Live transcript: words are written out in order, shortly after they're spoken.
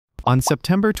On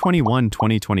September 21,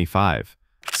 2025,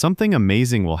 something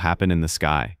amazing will happen in the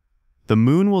sky. The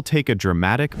moon will take a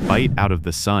dramatic bite out of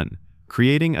the sun,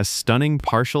 creating a stunning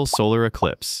partial solar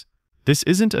eclipse. This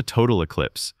isn't a total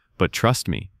eclipse, but trust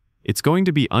me, it's going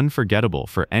to be unforgettable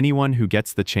for anyone who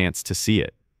gets the chance to see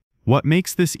it. What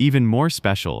makes this even more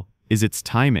special is its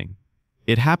timing.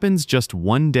 It happens just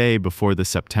one day before the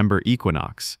September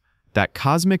equinox, that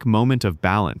cosmic moment of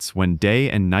balance when day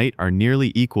and night are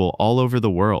nearly equal all over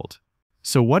the world.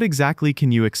 So what exactly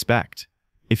can you expect?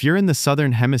 If you're in the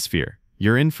Southern Hemisphere,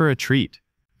 you're in for a treat.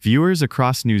 Viewers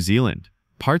across New Zealand,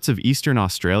 parts of Eastern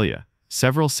Australia,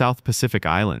 several South Pacific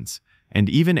islands, and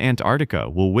even Antarctica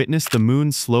will witness the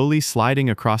moon slowly sliding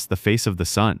across the face of the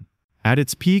sun. At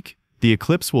its peak, the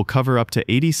eclipse will cover up to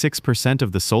 86%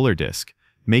 of the solar disk,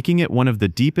 making it one of the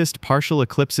deepest partial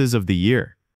eclipses of the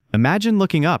year. Imagine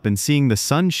looking up and seeing the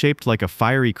sun shaped like a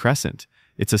fiery crescent.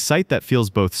 It's a sight that feels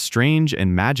both strange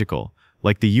and magical,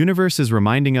 like the universe is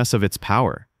reminding us of its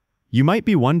power. You might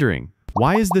be wondering,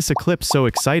 why is this eclipse so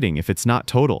exciting if it's not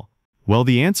total? Well,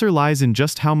 the answer lies in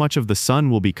just how much of the sun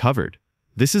will be covered.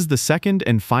 This is the second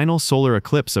and final solar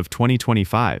eclipse of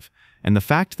 2025, and the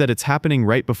fact that it's happening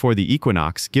right before the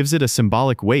equinox gives it a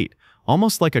symbolic weight,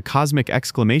 almost like a cosmic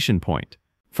exclamation point.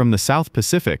 From the South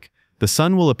Pacific, the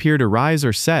sun will appear to rise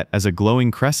or set as a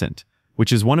glowing crescent,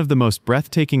 which is one of the most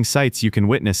breathtaking sights you can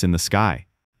witness in the sky.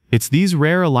 It's these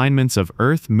rare alignments of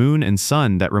Earth, Moon, and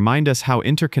Sun that remind us how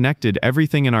interconnected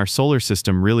everything in our solar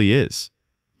system really is.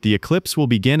 The eclipse will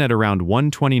begin at around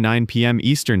 1:29 p.m.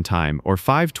 Eastern Time or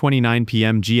 5:29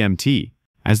 p.m. GMT.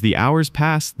 As the hours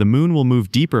pass, the moon will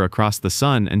move deeper across the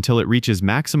sun until it reaches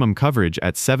maximum coverage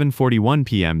at 7:41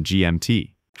 p.m.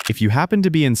 GMT. If you happen to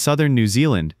be in southern New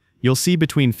Zealand, you'll see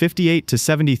between 58 to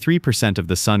 73% of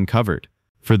the sun covered.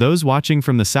 For those watching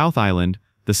from the South Island,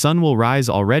 the sun will rise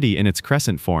already in its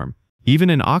crescent form. Even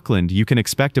in Auckland, you can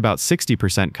expect about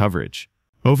 60% coverage.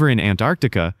 Over in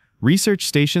Antarctica, research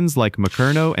stations like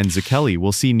McMurdo and Zakeley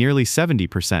will see nearly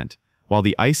 70%, while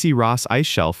the icy Ross Ice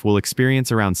Shelf will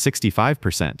experience around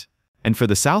 65%. And for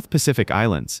the South Pacific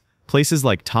Islands, places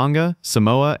like Tonga,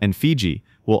 Samoa, and Fiji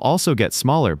will also get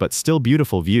smaller but still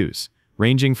beautiful views,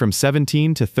 ranging from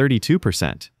 17 to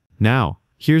 32%. Now,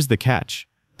 here's the catch.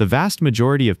 The vast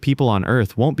majority of people on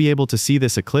Earth won't be able to see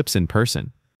this eclipse in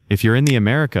person. If you're in the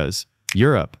Americas,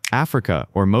 Europe, Africa,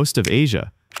 or most of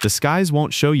Asia, the skies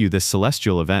won't show you this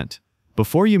celestial event.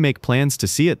 Before you make plans to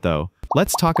see it though,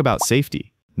 let's talk about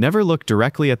safety. Never look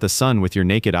directly at the sun with your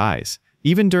naked eyes.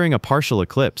 Even during a partial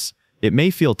eclipse, it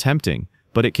may feel tempting,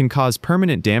 but it can cause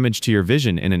permanent damage to your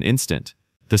vision in an instant.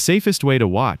 The safest way to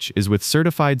watch is with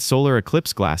certified solar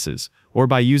eclipse glasses, or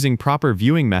by using proper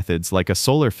viewing methods like a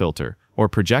solar filter or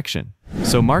projection.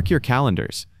 So mark your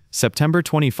calendars, September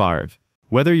 25.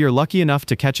 Whether you're lucky enough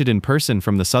to catch it in person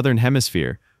from the Southern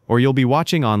Hemisphere, or you'll be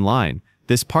watching online,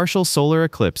 this partial solar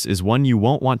eclipse is one you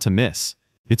won't want to miss.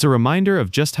 It's a reminder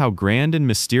of just how grand and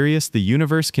mysterious the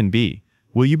universe can be.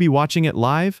 Will you be watching it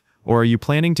live, or are you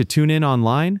planning to tune in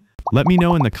online? Let me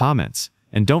know in the comments.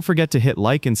 And don't forget to hit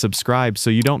like and subscribe so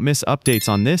you don't miss updates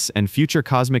on this and future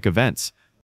cosmic events.